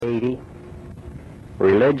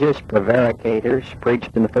Religious Prevaricators, preached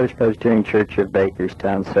in the First Presbyterian Church of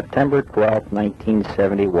Bakerstown, September 12,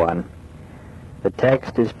 1971. The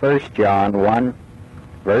text is 1 John 1,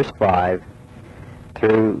 verse 5,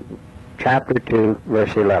 through chapter 2,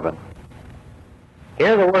 verse 11.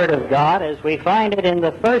 Hear the Word of God as we find it in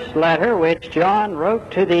the first letter which John wrote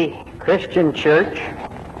to the Christian church.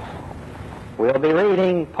 We'll be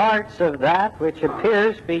reading parts of that which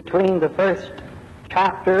appears between the first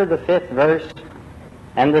chapter, the 5th verse,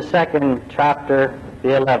 and the second chapter, the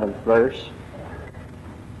 11th verse.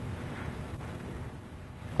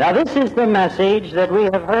 Now this is the message that we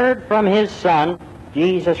have heard from His Son,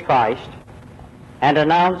 Jesus Christ, and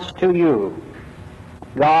announced to you.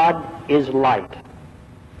 God is light,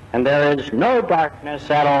 and there is no darkness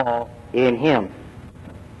at all in Him.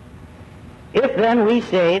 If then we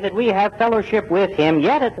say that we have fellowship with Him,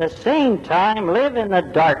 yet at the same time live in the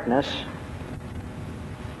darkness,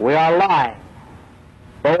 we are lying,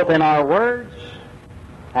 both in our words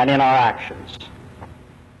and in our actions.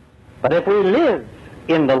 But if we live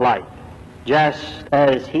in the light, just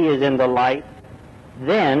as He is in the light,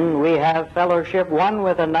 then we have fellowship one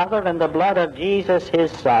with another, and the blood of Jesus,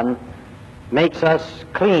 His Son, makes us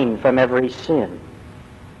clean from every sin.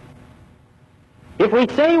 If we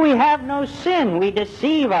say we have no sin, we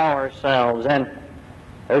deceive ourselves, and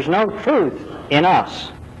there's no truth in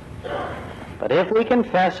us. But if we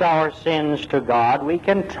confess our sins to God, we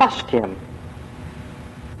can trust Him.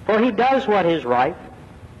 For He does what is right.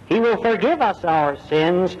 He will forgive us our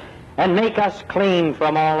sins and make us clean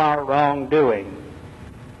from all our wrongdoing.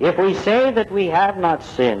 If we say that we have not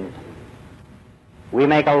sinned, we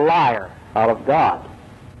make a liar out of God,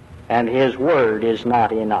 and His word is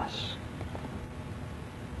not in us.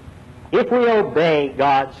 If we obey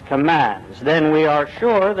God's commands, then we are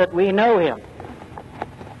sure that we know Him.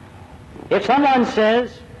 If someone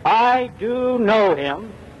says, I do know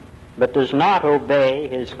Him, but does not obey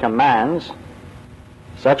His commands,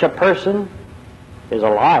 such a person is a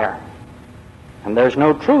liar, and there's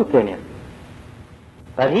no truth in him.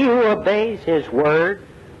 But he who obeys His word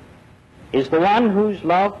is the one whose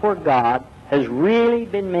love for God has really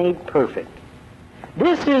been made perfect.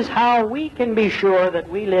 This is how we can be sure that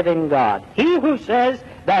we live in God. He who says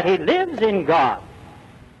that he lives in God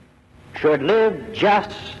should live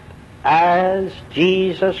just as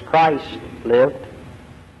Jesus Christ lived.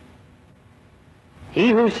 He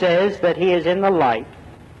who says that he is in the light,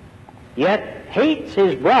 yet hates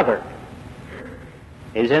his brother,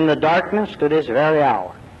 is in the darkness to this very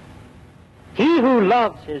hour. He who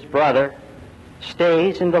loves his brother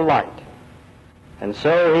stays in the light, and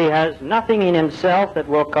so he has nothing in himself that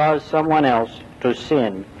will cause someone else to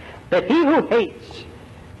sin. But he who hates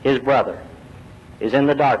his brother is in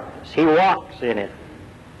the darkness. He walks in it,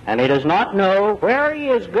 and he does not know where he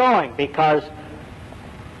is going, because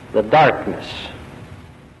the darkness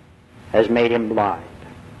has made him blind.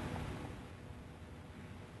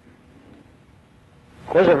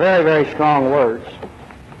 Those are very, very strong words.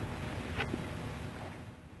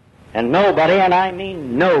 And nobody, and I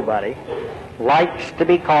mean nobody, likes to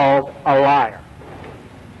be called a liar.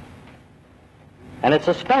 And it's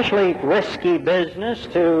especially risky business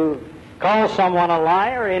to call someone a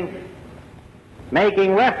liar in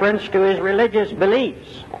making reference to his religious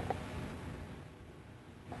beliefs.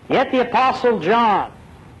 Yet the Apostle John,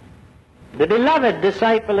 the beloved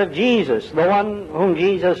disciple of Jesus, the one whom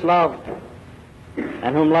Jesus loved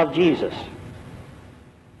and whom loved Jesus,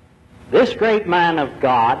 this great man of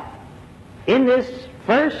God, in this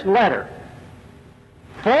first letter,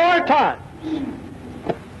 4 times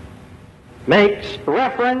makes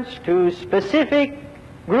reference to specific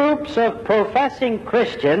groups of professing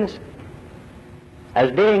Christians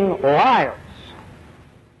as being liars.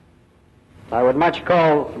 I would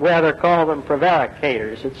rather call them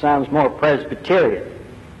prevaricators. It sounds more Presbyterian.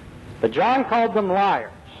 But John called them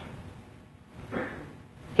liars.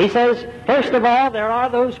 He says, first of all, there are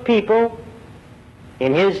those people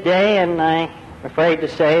in his day, and I'm afraid to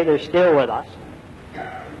say they're still with us,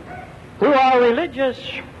 who are religious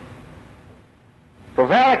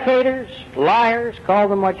prevaricators, liars, call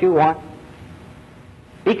them what you want,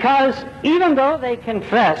 because even though they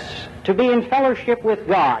confess to be in fellowship with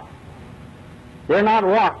God, they're not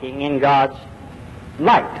walking in God's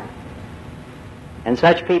light. And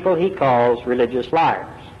such people he calls religious liars.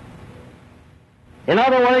 In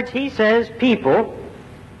other words, he says people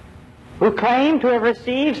who claim to have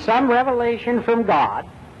received some revelation from God,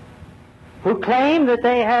 who claim that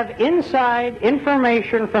they have inside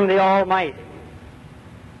information from the Almighty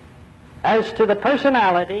as to the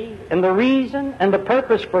personality and the reason and the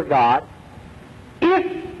purpose for God,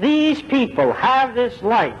 If these people have this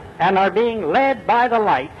light and are being led by the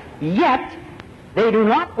light, yet they do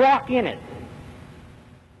not walk in it,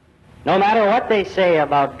 no matter what they say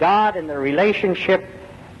about God and their relationship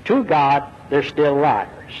to God, they're still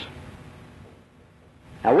liars.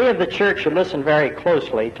 Now, we of the church should listen very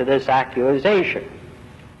closely to this accusation,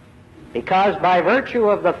 because by virtue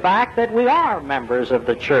of the fact that we are members of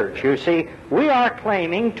the church, you see, we are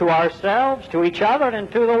claiming to ourselves, to each other,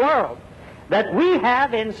 and to the world that we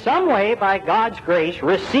have in some way, by God's grace,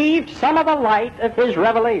 received some of the light of His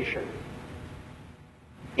revelation.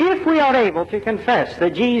 If we are able to confess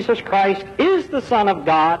that Jesus Christ is the Son of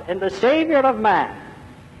God and the Savior of man,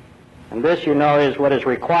 and this, you know, is what is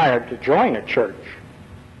required to join a church,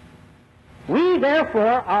 we therefore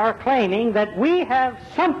are claiming that we have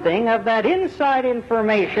something of that inside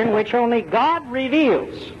information which only God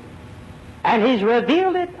reveals, and He's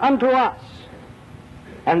revealed it unto us.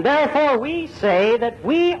 And therefore we say that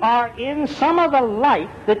we are in some of the light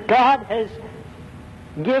that God has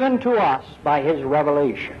given to us by His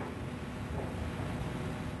revelation.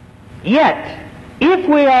 Yet, if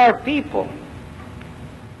we are people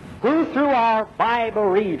who through our Bible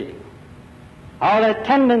reading, our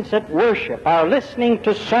attendance at worship, our listening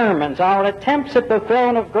to sermons, our attempts at the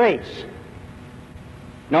throne of grace,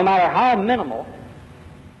 no matter how minimal,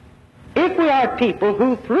 if we are people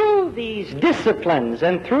who through these disciplines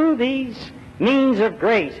and through these means of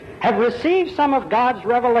grace have received some of God's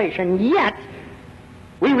revelation, yet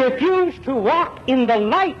we refuse to walk in the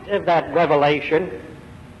light of that revelation,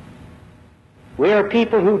 we are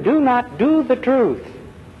people who do not do the truth,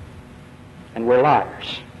 and we're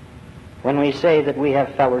liars when we say that we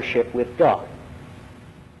have fellowship with God.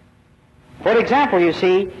 For example, you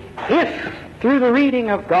see, if through the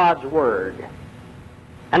reading of God's Word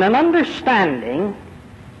and an understanding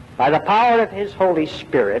by the power of His Holy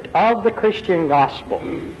Spirit of the Christian gospel,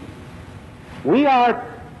 we are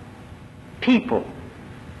people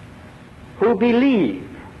who believe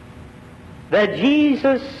that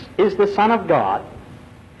Jesus is the Son of God,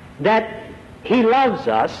 that He loves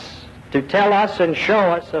us to tell us and show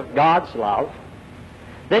us of God's love,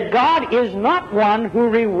 that God is not one who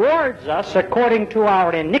rewards us according to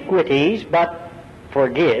our iniquities, but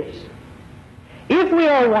forgives. If we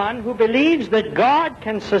are one who believes that God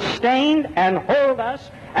can sustain and hold us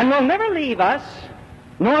and will never leave us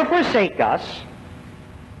nor forsake us,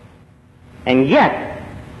 and yet,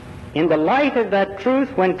 in the light of that truth,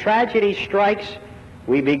 when tragedy strikes,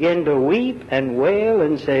 we begin to weep and wail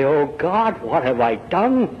and say, "Oh God, what have I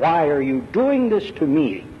done? Why are you doing this to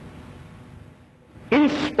me?" In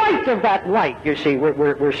spite of that light, you see,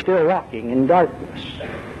 we're still walking in darkness.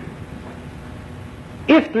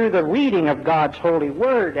 If through the reading of God's holy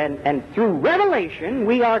word and through revelation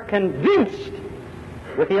we are convinced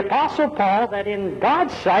with the Apostle Paul that in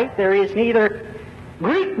God's sight there is neither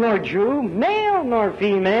Greek nor Jew, male nor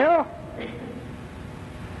female,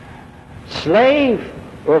 slave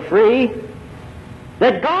or free,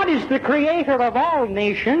 that God is the creator of all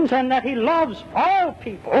nations and that He loves all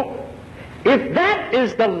people, if that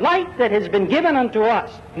is the light that has been given unto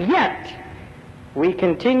us, yet we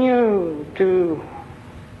continue to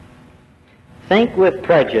think with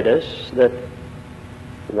prejudice that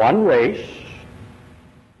one race,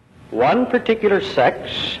 one particular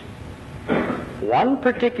sex, one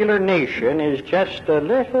particular nation is just a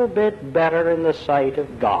little bit better in the sight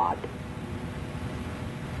of God.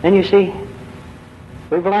 And you see,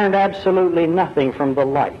 we've learned absolutely nothing from the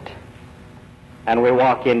light, and we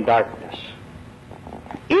walk in darkness.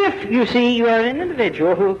 If, you see, you are an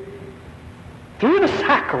individual who, through the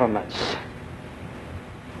sacraments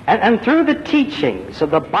and through the teachings of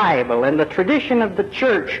the Bible and the tradition of the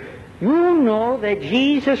church, you know that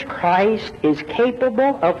Jesus Christ is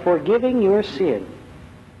capable of forgiving your sin,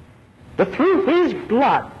 that through His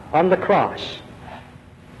blood on the cross,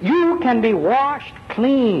 you can be washed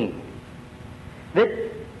clean, that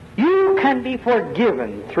you can be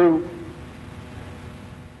forgiven through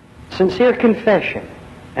sincere confession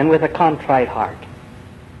and with a contrite heart.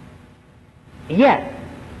 Yet,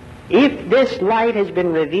 if this light has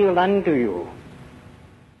been revealed unto you,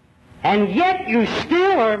 and yet you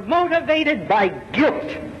still are motivated by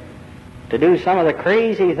guilt to do some of the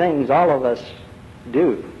crazy things all of us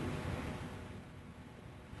do,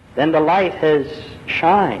 then the light has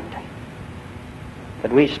shined,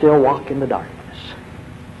 but we still walk in the darkness.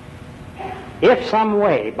 If some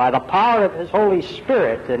way, by the power of His Holy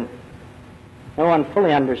Spirit, and no one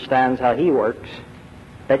fully understands how He works,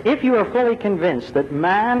 that if you are fully convinced that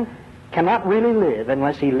man cannot really live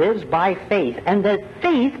unless he lives by faith, and that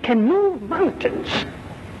faith can move mountains,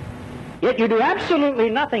 yet you do absolutely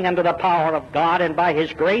nothing under the power of God and by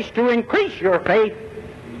His grace to increase your faith,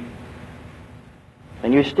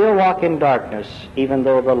 then you still walk in darkness even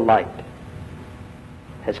though the light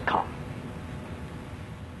has come.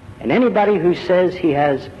 And anybody who says he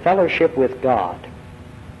has fellowship with God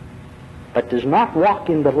but does not walk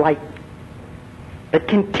in the light, but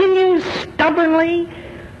continues stubbornly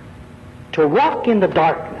to walk in the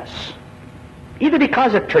darkness, either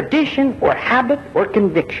because of tradition or habit or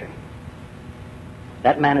conviction,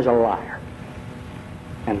 that man is a liar,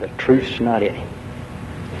 and the truth's not in him.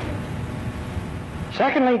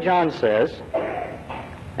 Secondly, John says,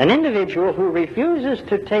 an individual who refuses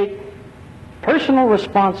to take personal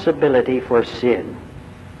responsibility for sin,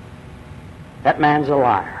 that man's a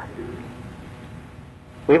liar.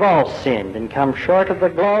 We've all sinned and come short of the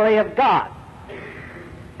glory of God.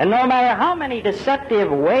 And no matter how many deceptive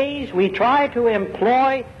ways we try to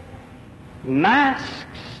employ masks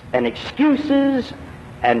and excuses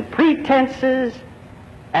and pretenses,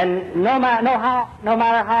 and no matter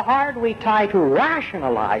how hard we try to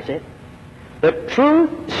rationalize it, the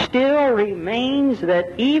truth still remains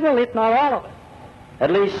that evil, if not all of it,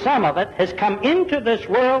 at least some of it, has come into this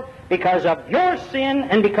world because of your sin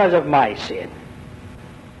and because of my sin.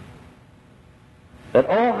 But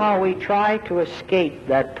oh, how we try to escape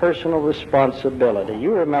that personal responsibility.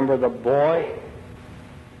 You remember the boy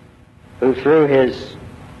who, through his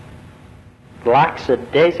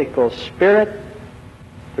lackadaisical spirit,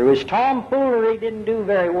 through his tomfoolery, didn't do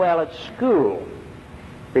very well at school,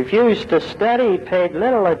 refused to study, paid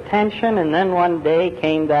little attention, and then one day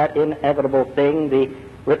came that inevitable thing, the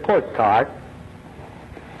report card.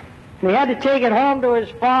 And he had to take it home to his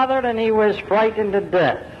father, and he was frightened to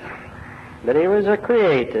death. But he was a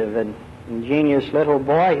creative and ingenious little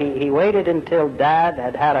boy. He waited until Dad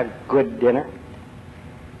had had a good dinner.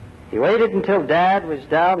 He waited until Dad was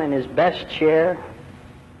down in his best chair,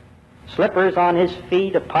 slippers on his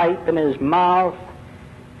feet, a pipe in his mouth.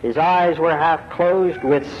 His eyes were half closed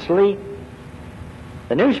with sleep.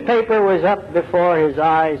 The newspaper was up before his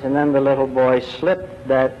eyes, and then the little boy slipped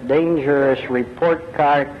that dangerous report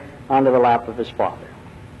card onto the lap of his father.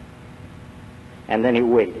 And then he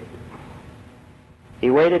waited. He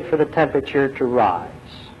waited for the temperature to rise.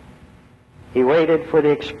 He waited for the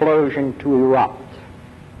explosion to erupt.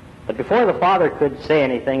 But before the father could say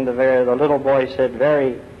anything, the little boy said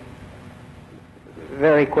very,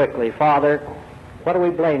 very quickly, "Father, what do we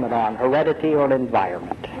blame it on, heredity or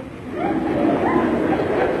environment?"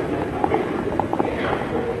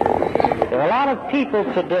 There are a lot of people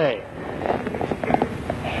today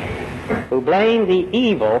who blame the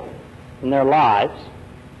evil in their lives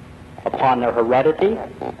upon their heredity,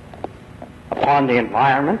 upon the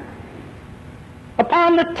environment,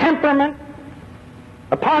 upon the temperament,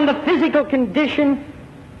 upon the physical condition.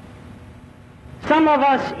 Some of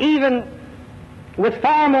us, even with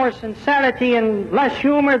far more sincerity and less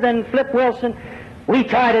humor than Flip Wilson, we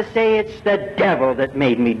try to say it's the devil that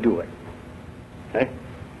made me do it. Okay?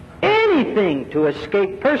 Anything to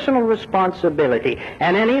escape personal responsibility.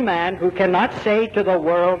 And any man who cannot say to the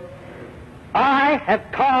world, "I have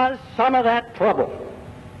caused some of that trouble,"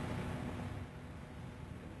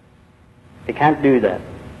 he can't do that.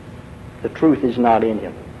 The truth is not in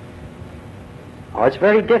him. Oh, it's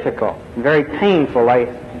very difficult, very painful,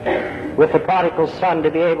 with the prodigal son,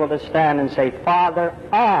 to be able to stand and say, "Father,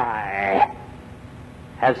 I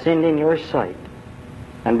have sinned in your sight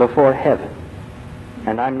and before heaven,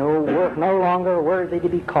 and I'm no longer worthy to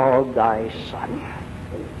be called thy son."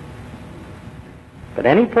 But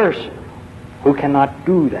any person who cannot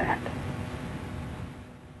do that,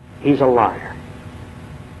 he's a liar.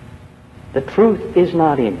 The truth is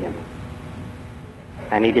not in him,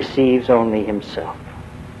 and he deceives only himself.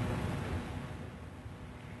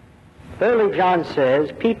 Thirdly, John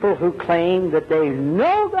says, people who claim that they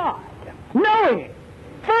know God, knowing it,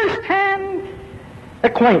 first-hand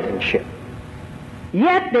acquaintanceship,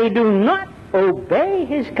 yet they do not obey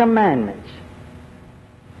his commandments.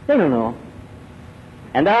 They don't know.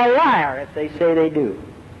 And they're a liar if they say they do.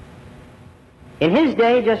 In his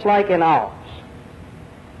day, just like in ours,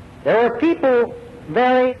 there were people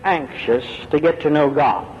very anxious to get to know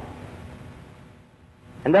God.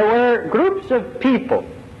 And there were groups of people,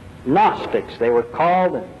 Gnostics they were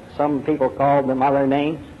called, and some people called them other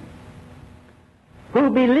names, who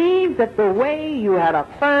believed that the way you had a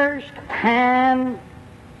first-hand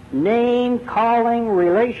name-calling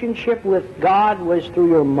relationship with God was through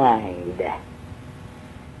your mind.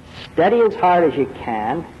 Study as hard as you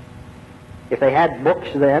can. If they had books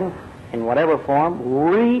then, in whatever form,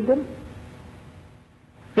 read them.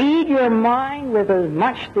 Feed your mind with as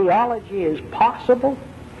much theology as possible.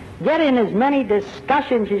 Get in as many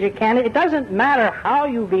discussions as you can. It doesn't matter how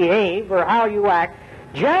you behave or how you act.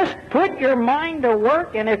 Just put your mind to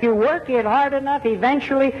work, and if you work it hard enough,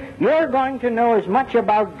 eventually you're going to know as much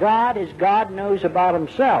about God as God knows about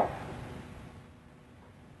himself.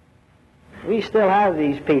 We still have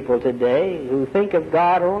these people today who think of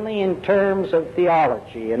God only in terms of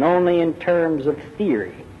theology and only in terms of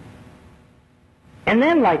theory. And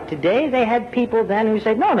then, like today, they had people then who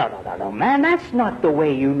said, no, man, that's not the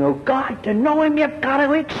way you know God. To know him, you've got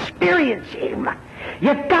to experience him.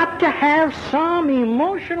 You've got to have some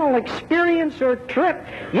emotional experience or trip.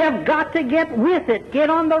 You've got to get with it, get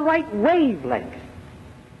on the right wavelength.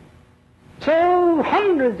 So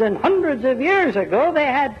hundreds and hundreds of years ago, they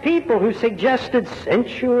had people who suggested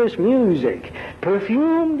sensuous music,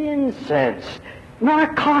 perfumed incense,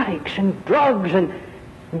 narcotics and drugs, and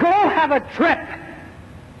go have a trip.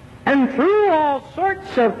 And through all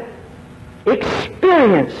sorts of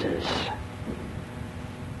experiences,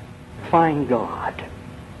 find God.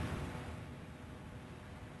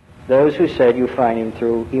 Those who said you find him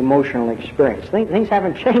through emotional experience. Things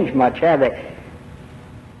haven't changed much, have they?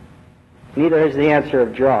 Neither is the answer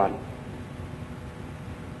of John.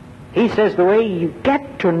 He says the way you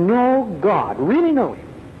get to know God, really know him,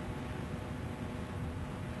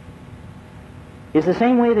 is the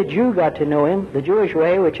same way the Jew got to know him, the Jewish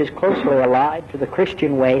way, which is closely allied to the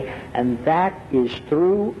Christian way, and that is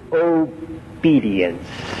through obedience.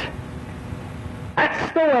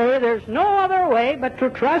 That's the way. There's no other way but to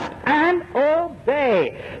trust and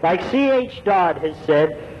obey. Like C.H. Dodd has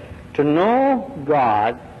said, to know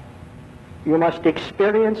God, you must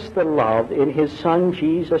experience the love in his Son,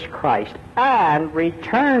 Jesus Christ, and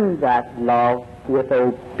return that love with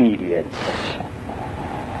obedience.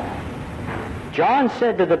 John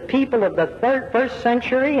said to the people of the first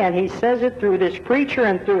century, and he says it through this preacher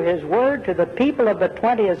and through his word to the people of the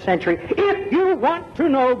 20th century, if you want to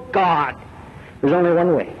know God, there's only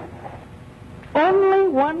one way. Only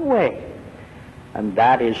one way. And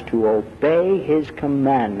that is to obey his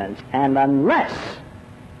commandments. And unless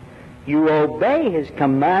you obey his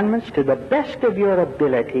commandments to the best of your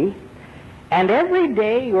ability, and every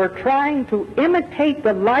day you're trying to imitate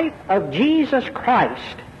the life of Jesus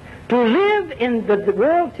Christ, to live in the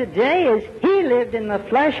world today as he lived in the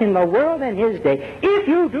flesh in the world in his day, if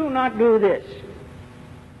you do not do this,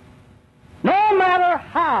 no matter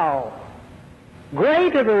how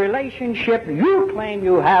great of a relationship you claim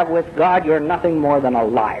you have with God, you're nothing more than a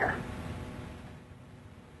liar.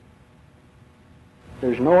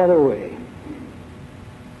 There's no other way.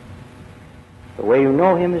 The way you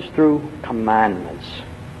know him is through commandments.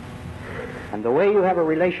 And the way you have a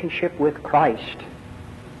relationship with Christ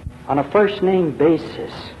on a first-name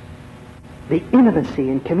basis, the intimacy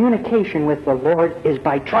and communication with the Lord is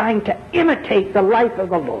by trying to imitate the life of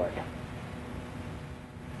the Lord.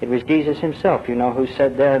 It was Jesus himself, you know, who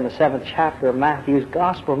said there in the 7th chapter of Matthew's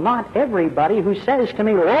Gospel, not everybody who says to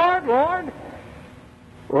me, Lord, Lord,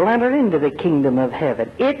 will enter into the kingdom of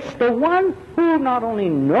heaven. It's the one who not only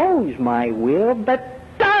knows my will, but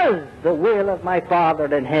does the will of my Father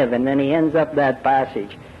in heaven. Then he ends up that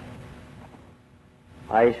passage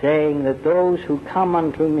by saying that those who come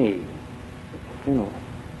unto me, you know,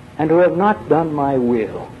 and who have not done my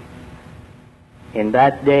will, in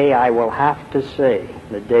that day I will have to say,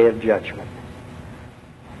 the day of judgment,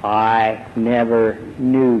 I never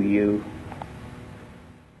knew you.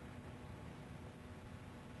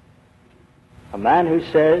 A man who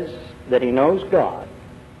says that he knows God,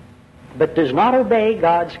 but does not obey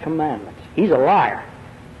God's commandments, he's a liar.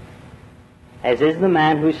 As is the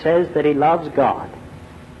man who says that he loves God,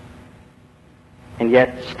 and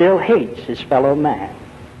yet still hates his fellow man.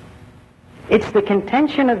 It's the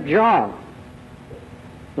contention of John,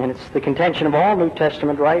 and it's the contention of all New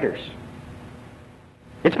Testament writers.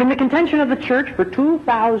 It's been the contention of the church for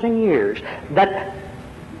 2,000 years that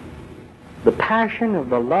the passion of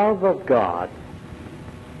the love of God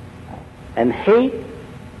and hate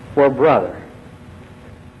for brother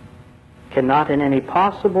cannot in any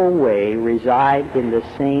possible way reside in the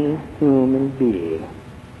same human being.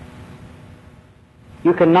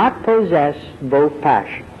 You cannot possess both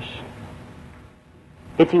passions.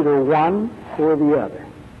 It's either one or the other.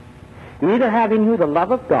 You either have in you the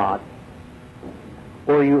love of God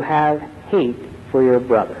or you have hate for your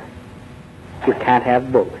brother. You can't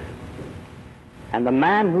have both. And the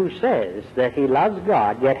man who says that he loves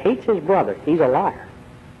God yet hates his brother, he's a liar.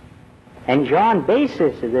 And John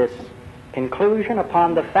bases this conclusion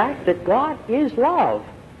upon the fact that God is love.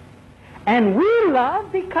 And we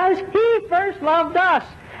love because he first loved us.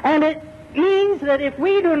 And means that if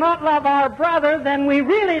we do not love our brother, then we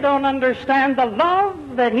really don't understand the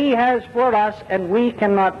love that he has for us, and we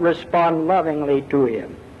cannot respond lovingly to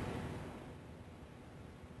him.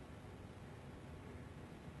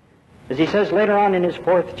 As he says later on in his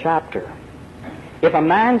 4th chapter, if a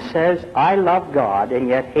man says, I love God, and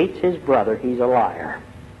yet hates his brother, he's a liar.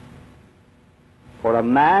 For a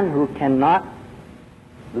man who cannot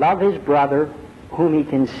love his brother whom he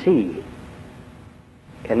can see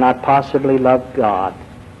cannot possibly love God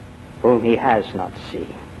whom he has not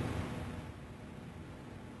seen.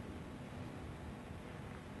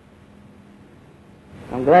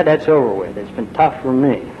 I'm glad that's over with. It's been tough for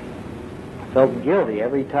me. I felt guilty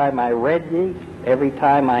every time I read these, every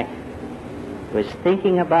time I was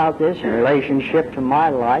thinking about this in relationship to my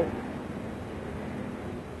life.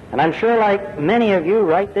 And I'm sure, like many of you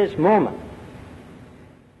right this moment,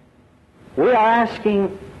 we are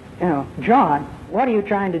asking, John, what are you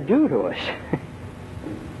trying to do to us?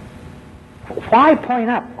 Why point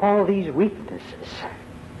up all these weaknesses?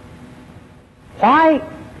 Why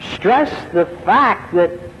stress the fact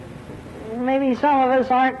that maybe some of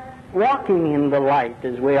us aren't walking in the light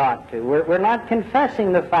as we ought to? We're not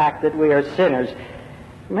confessing the fact that we are sinners.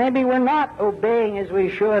 Maybe we're not obeying as we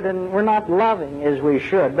should, and we're not loving as we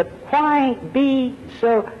should. But why be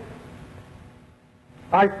so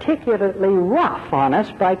articulately rough on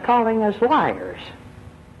us by calling us liars?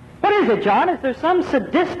 What is it, John? Is there some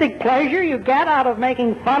sadistic pleasure you get out of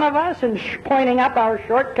making fun of us and pointing up our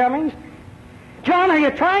shortcomings? John, are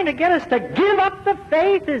you trying to get us to give up the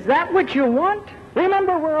faith? Is that what you want?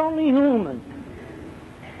 Remember, we're only human.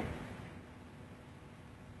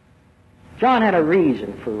 John had a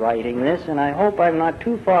reason for writing this, and I hope I'm not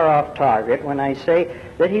too far off target when I say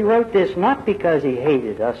that he wrote this not because he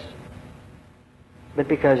hated us, but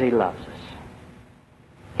because he loves us.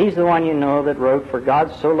 He's the one, that wrote, For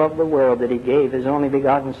God so loved the world that he gave his only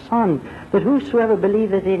begotten Son, that whosoever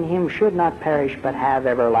believeth in him should not perish, but have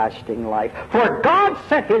everlasting life. For God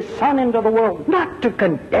sent his Son into the world, not to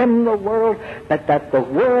condemn the world, but that the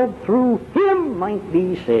world through him might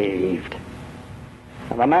be saved.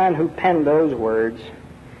 Now, the man who penned those words,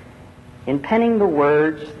 in penning the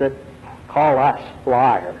words that call us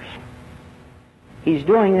liars, he's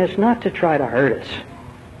doing this not to try to hurt us,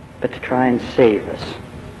 but to try and save us.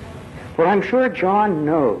 For I'm sure John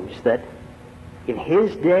knows that in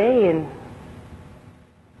his day, and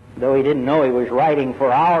though he didn't know he was writing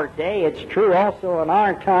for our day, it's true also in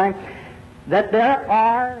our time, that there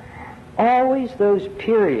are always those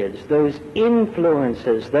periods, those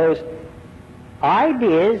influences, those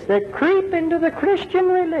ideas that creep into the Christian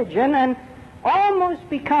religion and almost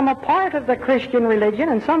become a part of the Christian religion,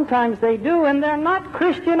 and sometimes they do, and they're not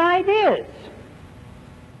Christian ideas.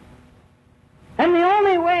 And the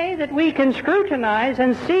only way that we can scrutinize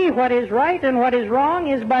and see what is right and what is wrong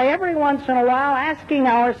is by every once in a while asking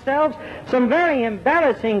ourselves some very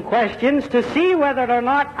embarrassing questions to see whether or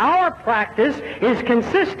not our practice is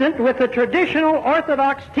consistent with the traditional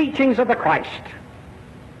Orthodox teachings of the Christ.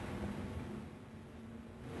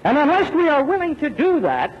 And unless we are willing to do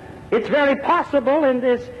that, it's very possible in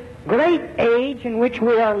this great age in which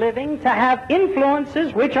we are living to have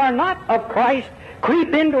influences which are not of Christ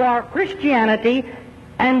creep into our Christianity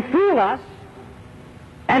and fool us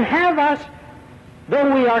and have us,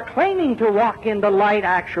 though we are claiming to walk in the light,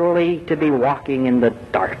 actually to be walking in the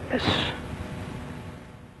darkness.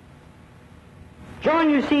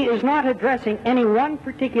 John, you see, is not addressing any one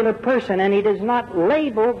particular person, and he does not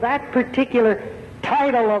label that particular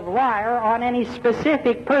title of liar on any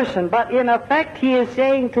specific person, but in effect he is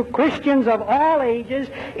saying to Christians of all ages,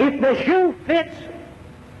 if the shoe fits,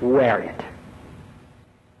 wear it.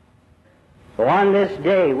 So on this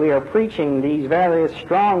day we are preaching these various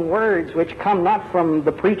strong words which come not from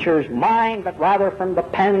the preacher's mind, but rather from the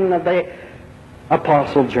pen of the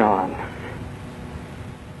Apostle John.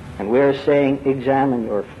 And we are saying, examine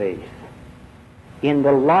your faith in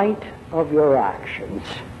the light of your actions.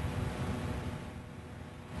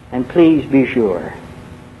 And please be sure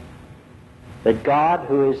that God,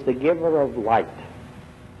 who is the giver of light,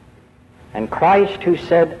 and Christ, who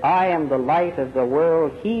said, I am the light of the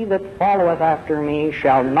world, he that followeth after me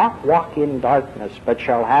shall not walk in darkness, but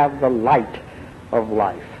shall have the light of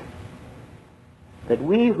life. That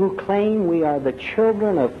we who claim we are the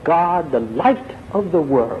children of God, the light of the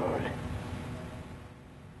world,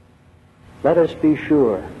 let us be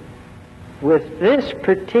sure, with this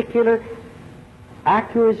particular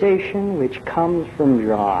accusation which comes from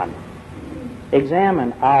John,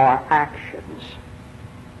 examine our actions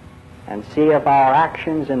and see if our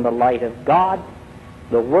actions in the light of God,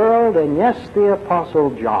 the world, and yes, the Apostle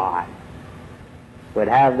John, would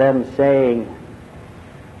have them saying,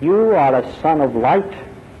 you are a son of light,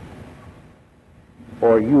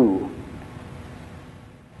 or you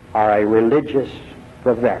are a religious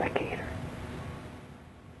prevaricator.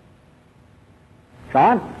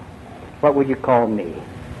 John, what would you call me?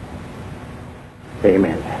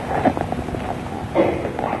 Amen.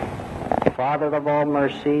 Father of all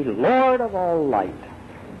mercy, Lord of all light,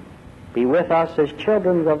 be with us as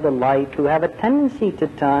children of the light who have a tendency to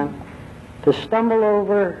time to stumble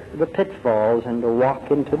over the pitfalls and to walk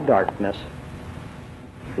into darkness.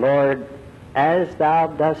 Lord, as thou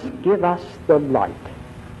dost give us the light,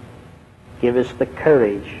 give us the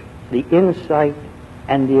courage, the insight,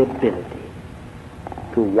 and the ability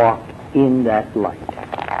to walk in that light.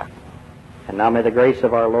 And now may the grace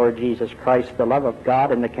of our Lord Jesus Christ, the love of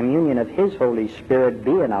God, and the communion of his Holy Spirit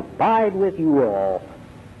be and abide with you all,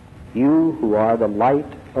 you who are the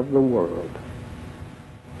light of the world.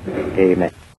 Amen.